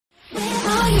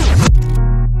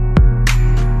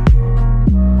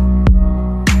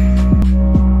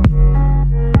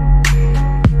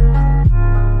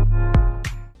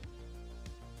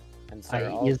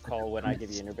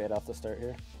give you interbait off the start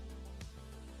here.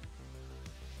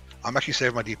 I'm actually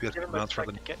saving my DPS mounts for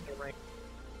the.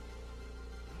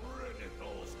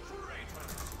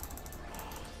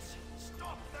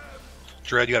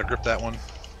 Dread, you gotta grip that one.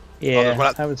 Yeah,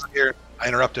 oh, I was here. I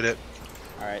interrupted it.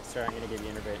 Alright, sir, I'm gonna give you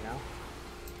interbait now.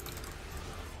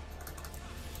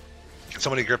 Can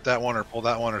somebody grip that one or pull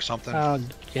that one or something? I'll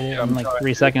get it in like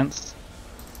 3 seconds.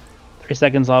 3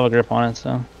 seconds, I'll have a grip on it,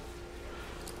 so.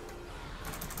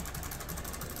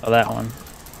 Oh, that one.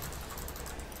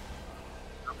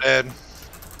 I'm dead.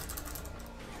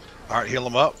 Alright, heal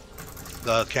them up.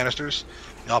 The canisters.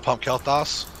 Y'all pump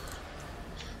Kel'Thas.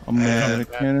 I'm gonna have a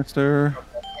canister.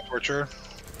 Torture.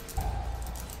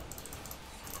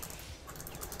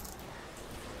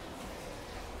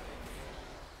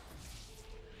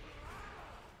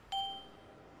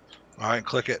 Alright,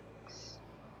 click it.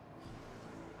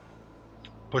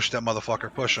 Push that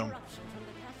motherfucker, push him.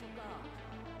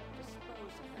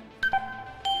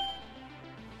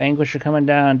 Vanquisher coming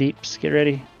down, Deeps, get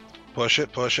ready. Push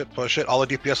it, push it, push it. All the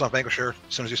DPS on Vanquisher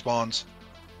as soon as he spawns.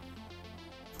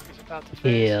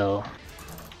 Heal.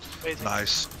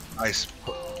 Nice, nice.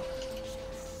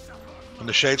 When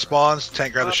the shade spawns,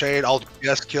 tank grab the shade, all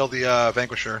DPS kill the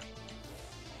Vanquisher.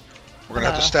 We're gonna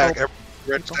have to stack every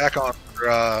red stack on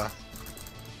for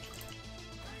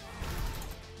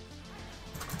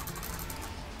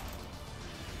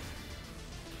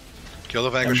kill the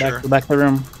Vanquisher. Back to the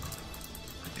room.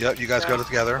 Yep, you guys go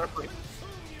together.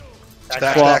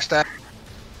 Stack, Swap. stack, stack.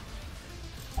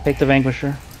 Take the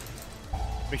Vanquisher.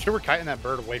 Make sure we're kiting that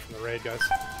bird away from the raid, guys.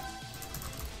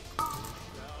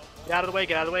 Get out of the way,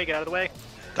 get out of the way, get out of the way.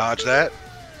 Dodge that.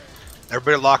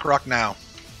 Everybody lock rock now.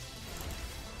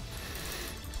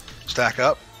 Stack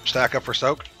up for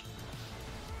soak.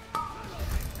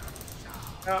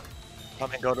 Yep.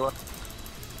 Come and go to it.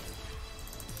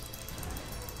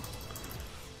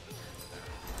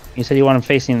 You said you want him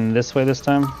facing this way this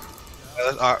time?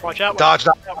 Watch out. Dodge,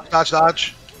 dodge, dodge,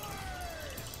 dodge.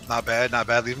 Not bad, not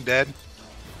bad. Leave him dead.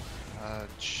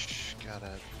 Got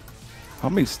it. How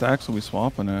many stacks are we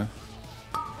swapping at?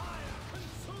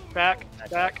 Back,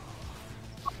 back.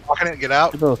 Walking it, get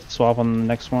out. We'll both swap on the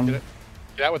next one. Get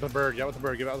out with the bird, get out with the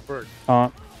bird, get out with the bird.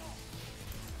 Taunt.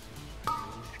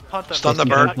 Punt them. Stun the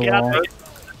bird. Get out of the way.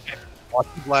 Watch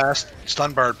the blast.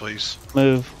 Stun bird, please.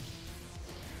 Move.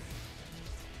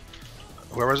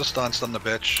 Whoever's a stun the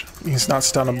bitch. He's not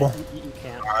stunnable. You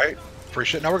can't. Alright.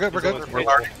 Appreciate it. No, we're good, we're good. We're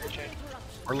learning.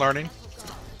 We're learning.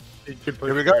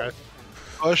 Here we go.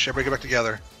 Push, everybody get back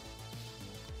together.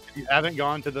 If you haven't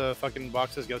gone to the fucking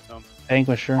boxes, go to them.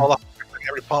 Vanquisher. Hold up.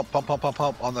 Everybody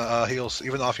pump on the heals,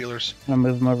 even the off healers. I'm gonna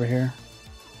move him over here.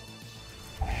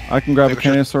 I can grab a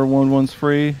Vanquisher. canister when one's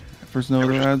free. If there's no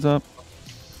other adds up.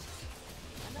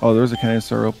 Oh, there's a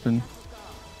canister open.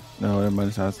 No, never mind.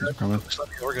 Assassins are coming.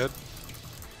 We're good.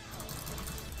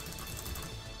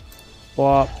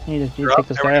 Swap. You need to take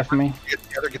this guy off from me.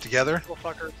 Get together.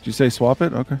 Did you say swap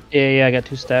it? Okay. Yeah, I got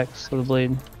 2 stacks of the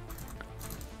blade.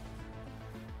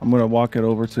 I'm gonna walk it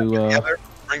over to Together.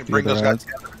 Bring those guys adds.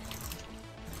 together.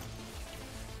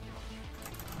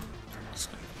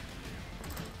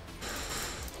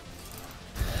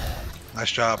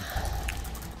 Nice job.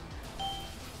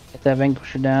 Get that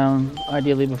Vanquisher down,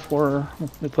 ideally before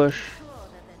we push.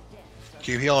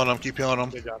 Keep healing them. Keep healing them.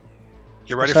 Good job.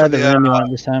 Get ready Which for side of the room you want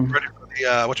the this time? ready for the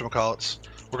whatchamacallits.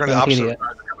 We're gonna Don't opposite. idiot.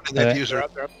 In the Okay. diffuser. They're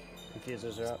up, they're up.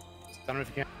 Infusers are up. Stun them if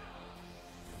you can.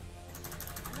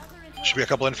 Should be a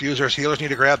couple infusers. Healers need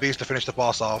to grab these to finish the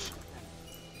boss off.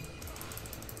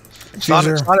 Stun it,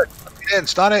 Infuser. stun it.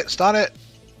 Stun it, stun it.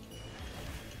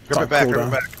 It's on Grip it back, grip cooldown.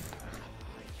 it back.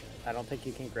 I don't think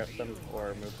you can grip them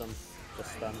or move them.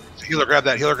 Just stun. Healer grab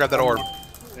that orb.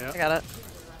 I got it.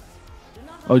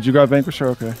 Oh, did you grab Vanquisher?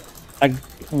 Okay.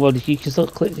 Well, you can still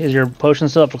is your potion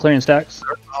still up for clearing stacks?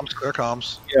 Clear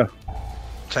comms. Yeah.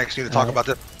 Tanks need to talk about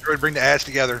this. Everybody bring the ads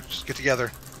together. Just get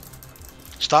together.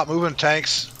 Stop moving,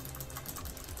 tanks.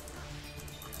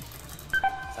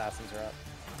 Assassins are up.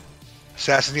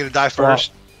 Assassins need to die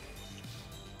first.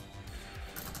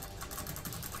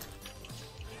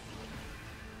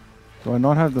 Do I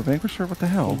not have the Vanquisher? What the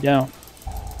hell? Yeah.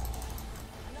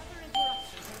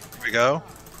 Here we go.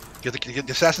 Get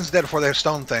the assassins dead before they have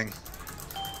stone thing.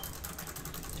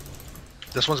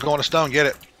 This one's going to stone. Get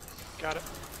it. Got it.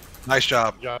 Nice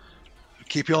job. Good job.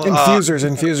 Keep healing. Infusers,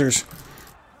 infusers.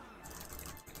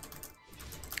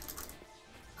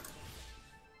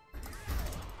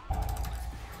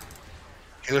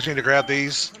 Healers need to grab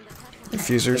these. Take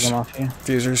Infusers. them off you.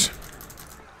 Infusers.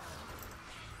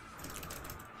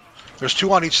 There's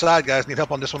 2 on each side, guys. Need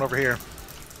help on this one over here.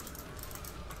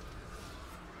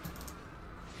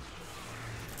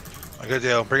 Good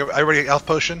deal. Bring everybody health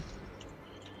potion.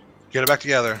 Get it back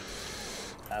together.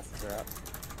 Passes are up.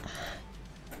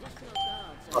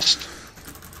 Bust.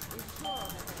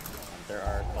 There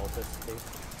are cultists too.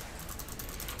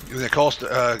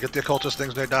 Get the occultist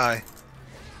things when they die.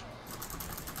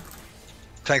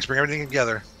 Tanks, bring everything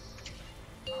together.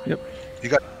 Yep. You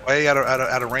got way out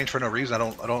of range for no reason. I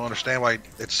don't understand why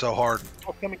it's so hard.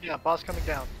 Oh, coming down. Boss coming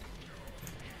down.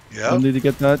 Yeah. Need to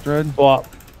get that, Dread. Swap.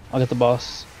 I'll get the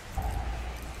boss.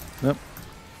 Yep.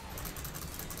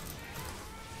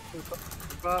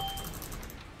 Move up.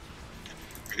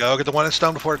 Here you go. Get the one in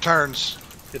stone before it turns.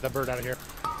 Get that bird out of here.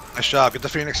 Nice job. Get the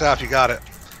phoenix out. You got it.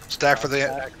 Stack for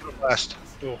the west.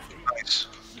 Cool. Nice.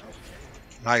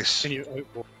 Nice. Can you?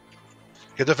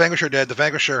 Get the vanquisher dead. The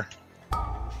vanquisher.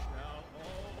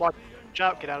 Watch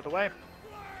out. Get out of the way.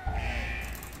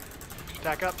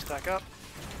 Stack up. Stack up.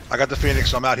 I got the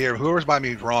phoenix. So I'm out here. Whoever's by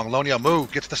me wrong. Lonia,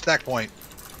 move. Get to the stack point.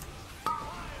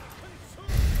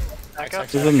 Stack up. Move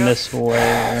Stack them up. this way. We're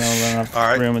gonna run out of All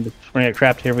right. room. We're gonna get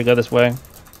trapped here if we go this way.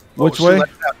 Which Oh, way?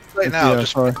 Right now. Yeah,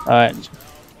 Just sorry. Alright.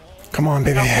 Come on,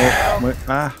 baby. Wait,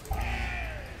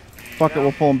 Fuck it,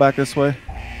 we'll pull him back this way.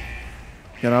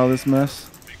 Get out of this mess.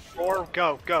 Roar.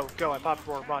 Go. Go. Go. I popped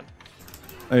roar. Run.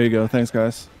 There you go. Thanks,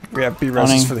 guys. We have B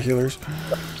Running. reses for the healers.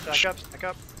 Stack up. Stack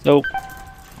up. Nope.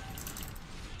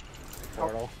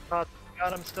 Portal.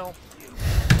 Got him still.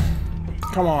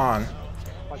 Come on.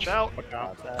 Watch out.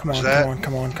 Got that. Come on, What's that? come on,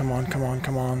 come on, come on, come on,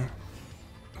 come on.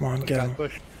 Come on, get him.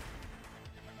 Push.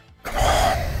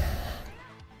 I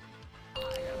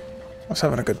was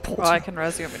having a good pull. Oh, I can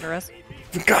res. You want me to res?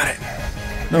 You got it.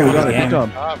 No, we got it. Damn.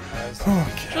 Good job. Okay. Just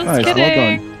Nice, well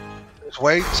kidding. done.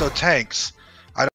 wait. So tanks.